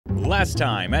Last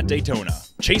time at Daytona,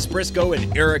 Chase Briscoe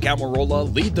and Aric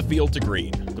Almirola lead the field to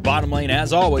green. The bottom lane,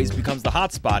 as always, becomes the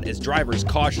hot spot as drivers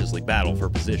cautiously battle for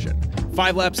position.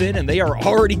 5 laps in and they are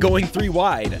already going 3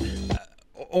 wide.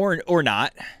 Or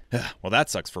not. Well, that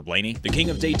sucks for Blaney. The king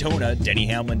of Daytona, Denny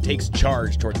Hamlin, takes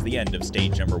charge towards the end of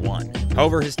stage number 1.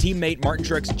 However, his teammate Martin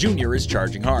Truex Jr. is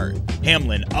charging hard.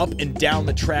 Hamlin up and down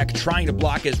the track trying to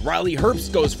block as Riley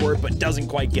Herbst goes for it but doesn't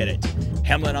quite get it.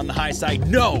 Hamlin on the high side,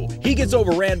 no! He gets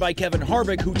overran by Kevin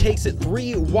Harvick, who takes it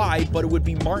 3 wide, but it would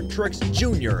be Martin Truex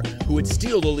Jr. who would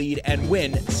steal the lead and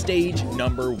win stage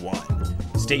number 1.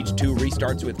 Stage 2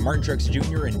 restarts with Martin Truex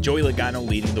Jr. and Joey Logano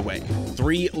leading the way.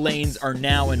 3 lanes are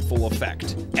now in full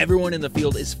effect. Everyone in the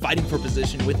field is fighting for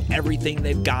position with everything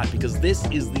they've got because this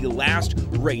is the last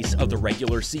race of the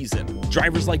regular season.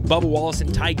 Drivers like Bubba Wallace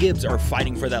and Ty Gibbs are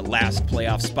fighting for that last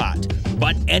playoff spot,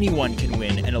 but anyone can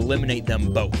win and eliminate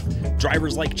them both.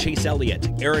 Drivers like Chase Elliott,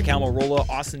 Aric Almirola,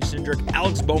 Austin Cindric,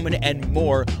 Alex Bowman, and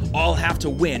more all have to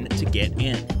win to get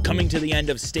in. Coming to the end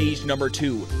of stage number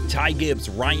 2, Ty Gibbs,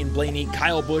 Ryan Blaney,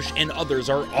 Kyle Busch, and others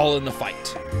are all in the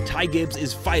fight. Ty Gibbs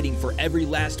is fighting for every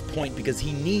last point because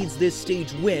he needs this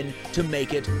stage win to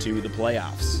make it to the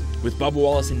playoffs. With Bubba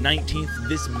Wallace in 19th,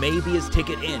 this may be his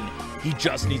ticket in. He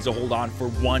just needs to hold on for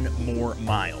 1 more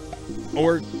mile.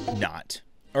 Or not.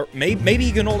 Or maybe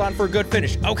he can hold on for a good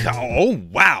finish. Okay. Oh,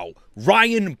 wow.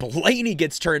 Ryan Blaney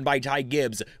gets turned by Ty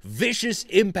Gibbs. Vicious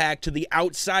impact to the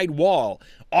outside wall.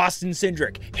 Austin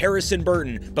Cindric, Harrison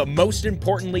Burton, but most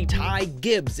importantly, Ty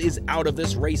Gibbs is out of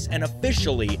this race and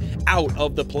officially out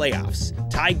of the playoffs.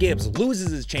 Ty Gibbs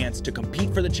loses his chance to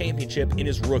compete for the championship in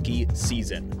his rookie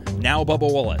season. Now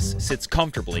Bubba Wallace sits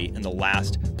comfortably in the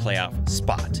last playoff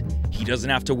spot. He doesn't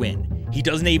have to win. He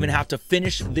doesn't even have to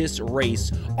finish this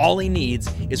race. All he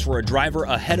needs is for a driver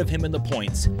ahead of him in the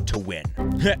points to win.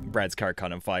 Brad's car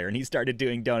caught on fire and he started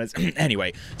doing donuts.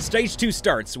 Anyway, stage 2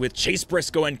 starts with Chase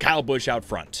Briscoe and Kyle Busch out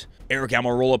front. Aric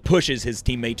Almirola pushes his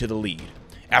teammate to the lead.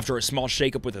 After a small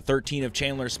shakeup with the 13 of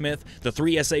Chandler Smith, the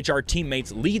 3 SHR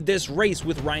teammates lead this race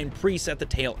with Ryan Preece at the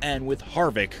tail end with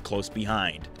Harvick close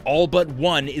behind. All but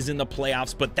one is in the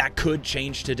playoffs, but that could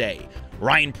change today.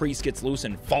 Ryan Preece gets loose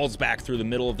and falls back through the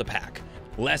middle of the pack.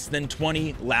 Less than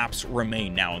 20 laps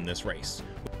remain now in this race.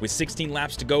 With 16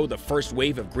 laps to go, the first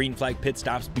wave of green flag pit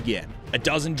stops begin. A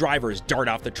dozen drivers dart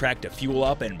off the track to fuel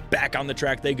up and back on the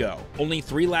track they go. Only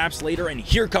 3 laps later and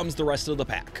here comes the rest of the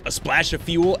pack. A splash of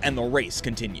fuel and the race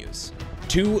continues.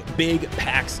 2 big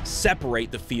packs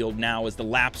separate the field now as the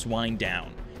laps wind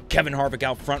down. Kevin Harvick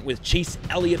out front with Chase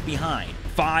Elliott behind.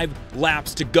 5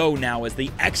 laps to go now as they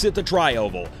exit the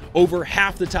tri-oval. Over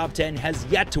half the top 10 has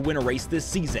yet to win a race this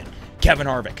season. Kevin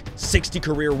Harvick, 60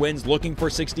 career wins, looking for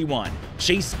 61.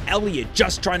 Chase Elliott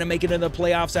just trying to make it into the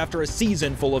playoffs after a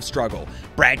season full of struggle.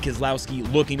 Brad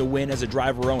Keselowski looking to win as a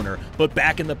driver owner, but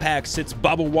back in the pack sits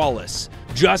Bubba Wallace,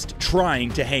 just trying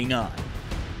to hang on.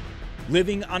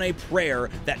 Living on a prayer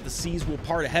that the seas will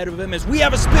part ahead of him as we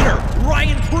have a spinner.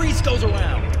 Ryan Preece goes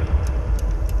around.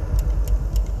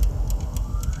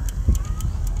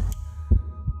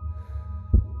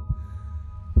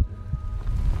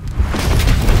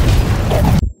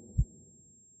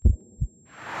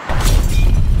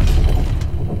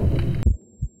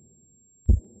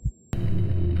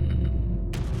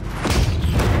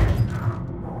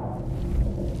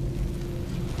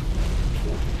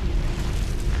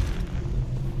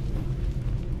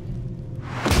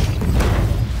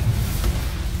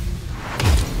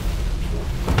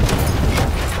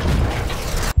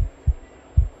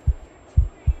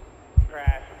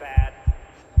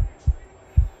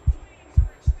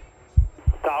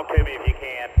 Talk to me if you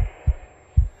can.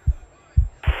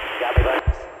 Got me, bud?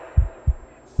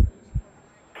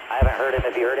 I haven't heard him.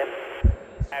 Have you heard him?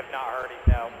 I have not heard him,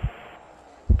 no.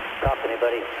 Talk to me,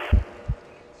 buddy.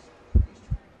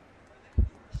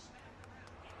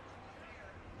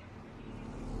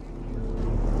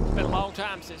 It's been a long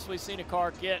time since we've seen a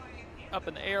car get up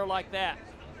in the air like that.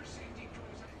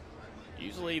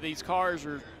 Usually these cars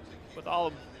are, with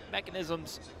all the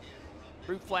mechanisms,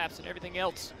 roof flaps and everything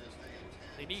else,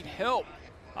 they need help,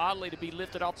 oddly, to be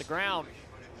lifted off the ground.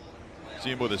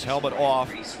 See him with his helmet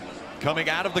off, coming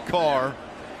out of the car.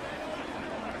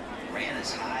 Ran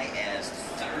as high as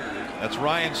 3rd. That's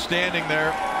Ryan standing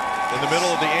there in the middle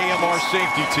of the AMR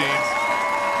safety team.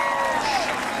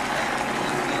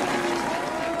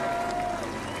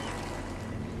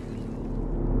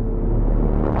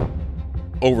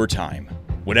 Overtime.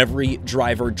 What every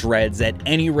driver dreads at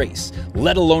any race,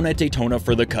 let alone at Daytona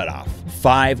for the cutoff.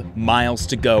 5 miles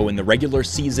to go in the regular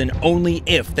season, only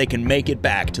if they can make it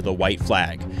back to the white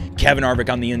flag. Kevin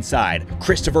Harvick on the inside,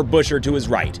 Christopher Buescher to his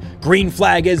right. Green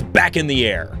flag is back in the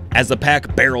air. As the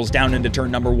pack barrels down into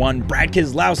turn number 1, Brad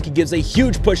Keselowski gives a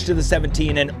huge push to the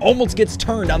 17 and almost gets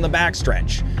turned on the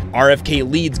backstretch.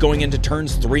 RFK leads going into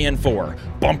turns 3 and 4,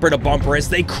 bumper to bumper as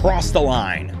they cross the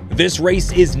line. This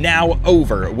race is now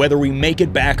over, whether we make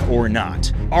it back or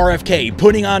not. RFK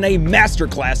putting on a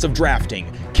masterclass of drafting.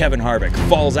 Kevin Harvick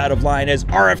falls out of line as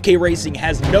RFK Racing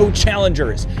has no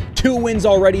challengers. 2 wins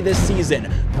already this season.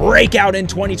 Breakout in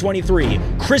 2023.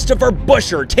 Christopher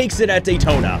Buescher takes it at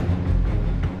Daytona.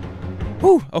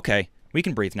 Whew, okay, we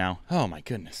can breathe now. Oh my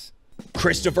goodness.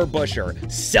 Christopher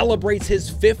Buescher celebrates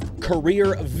his 5th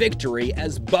career victory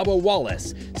as Bubba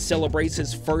Wallace celebrates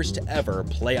his first ever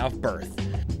playoff berth.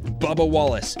 Bubba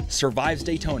Wallace survives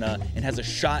Daytona and has a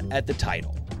shot at the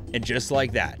title. And just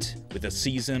like that, with a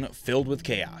season filled with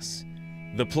chaos,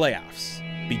 the playoffs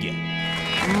begin.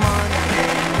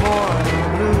 Monday morning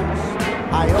blues,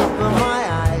 I open my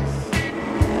eyes,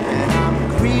 and I'm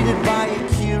greeted by a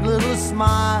cute little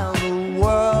smile. The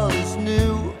world is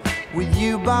new with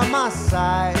you by my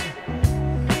side.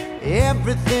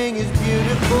 Everything is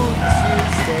beautiful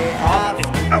Tuesday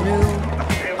afternoon.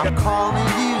 I'm calling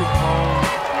you home.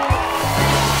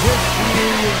 Just to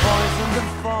hear your voice on the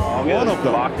phone. One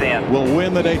of them will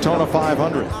win the Daytona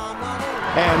 500.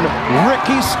 And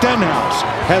Ricky Stenhouse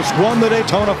has won the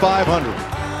Daytona 500.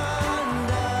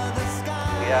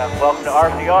 Yeah, welcome to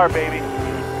RCR, baby.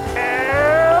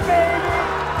 Yeah, baby.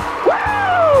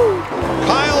 Woo!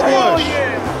 Kyle Busch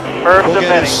First will of get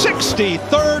many. his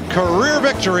 63rd career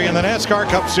victory in the NASCAR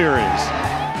Cup Series.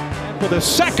 For the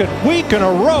 2nd week in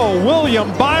a row,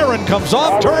 William Byron comes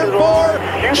off turn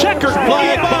 4. Checkered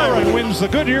flag. Byron wins the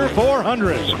Goodyear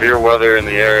 400. Severe weather in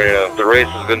the area. The race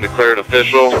has been declared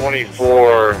official.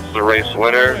 24 is the race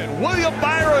winner. And William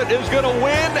Byron is going to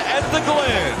win at the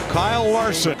Glen. Kyle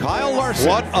Larson.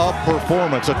 What a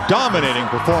performance. A dominating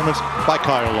performance by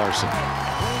Kyle Larson.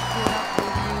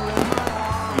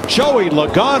 Joey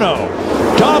Logano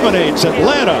dominates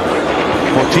Atlanta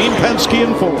for Team Penske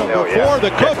and Ford. Before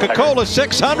the Coca-Cola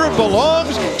 600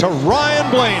 belongs to Ryan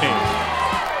Blaney.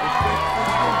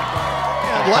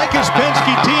 And like his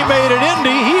Penske teammate at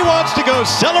Indy, he wants to go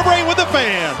celebrate with the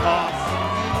fans.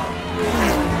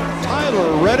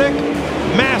 Tyler Reddick,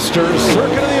 Masters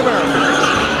Circuit of the Americas.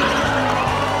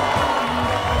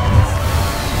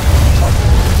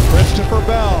 Christopher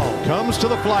Bell comes to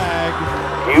the flag.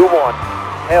 You won.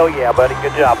 Hell yeah, buddy.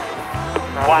 Good job.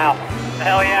 Wow.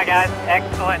 Hell yeah, guys.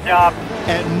 Excellent job.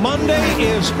 And Monday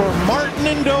is for Martin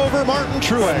in Dover, Martin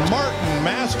Truex. Martin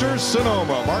Masters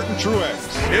Sonoma, Martin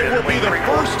Truex. It will be the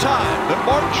first time that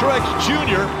Martin Truex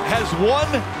Jr. has won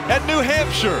at New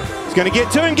Hampshire. He's going to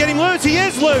get to him, get him loose. He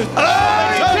is loose.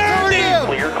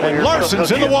 And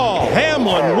Larson's in the wall.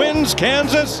 Hamlin wins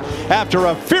Kansas after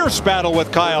a fierce battle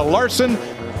with Kyle Larson.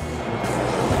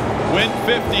 Win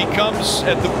 50 comes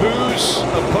at the booze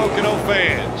of Pocono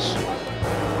fans.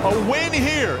 A win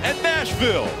here at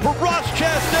Nashville for Ross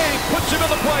Chastain puts him in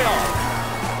the playoff.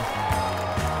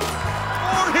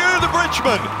 Or here at the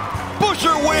Bridgman.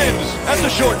 Buescher wins at the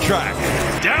short track.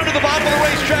 Down to the bottom of the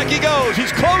racetrack he goes.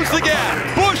 He's closed the gap.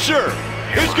 Buescher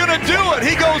is going to do it.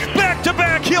 He goes back to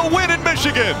back. He'll win in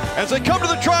Michigan. As they come to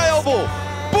the tri-oval,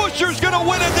 Buescher's going to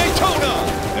win at Daytona.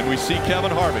 And we see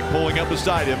Kevin Harvick pulling up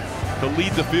beside him to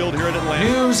lead the field here in Atlanta.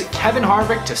 News: Kevin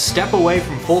Harvick to step away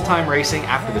from full-time racing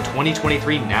after the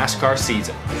 2023 NASCAR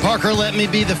season. Parker, let me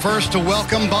be the first to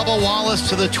welcome Bubba Wallace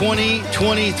to the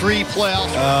 2023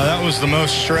 playoffs. That was the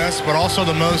most stress, but also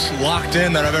the most locked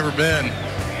in that I've ever been.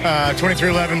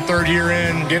 23-11, 3rd year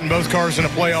in, getting both cars in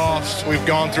the playoffs. We've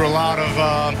gone through a lot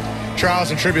of trials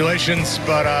and tribulations,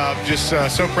 but just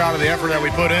so proud of the effort that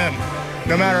we put in.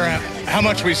 No matter how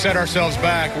much we set ourselves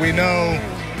back, we know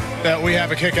that we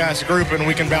have a kick-ass group and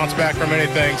we can bounce back from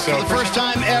anything. So for the first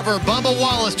time ever, Bubba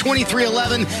Wallace,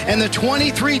 23-11, and the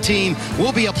 23 team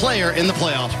will be a player in the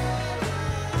playoffs.